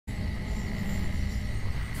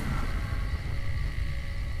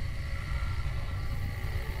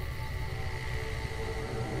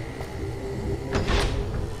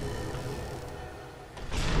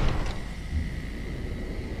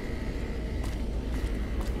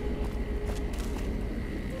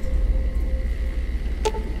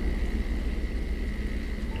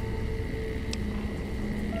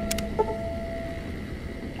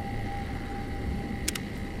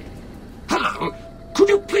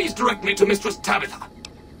please direct me to Mistress Tabitha?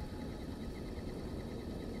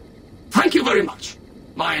 Thank you very much.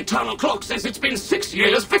 My internal clock says it's been 6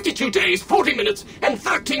 years, 52 days, 40 minutes, and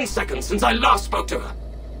 13 seconds since I last spoke to her.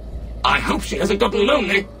 I hope she hasn't gotten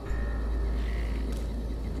lonely.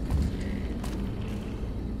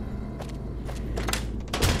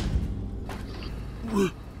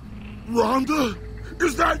 Rhonda?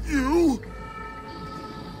 Is that you?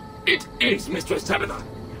 It is, Mistress Tabitha.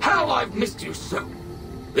 How I've missed you so.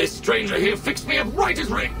 This stranger here fixed me up right as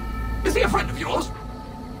rain. Is he a friend of yours?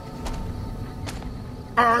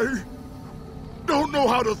 I don't know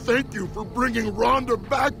how to thank you for bringing Rhonda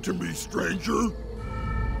back to me, stranger.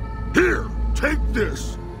 Here, take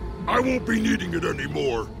this. I won't be needing it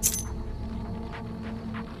anymore.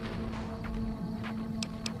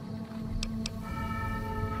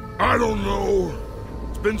 I don't know.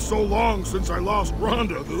 It's been so long since I lost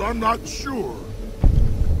Rhonda that I'm not sure.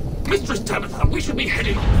 Mistress Tabitha, we should be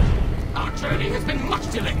heading on. Our journey has been much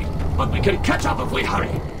delayed, but we can catch up if we hurry.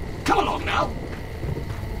 Come along now.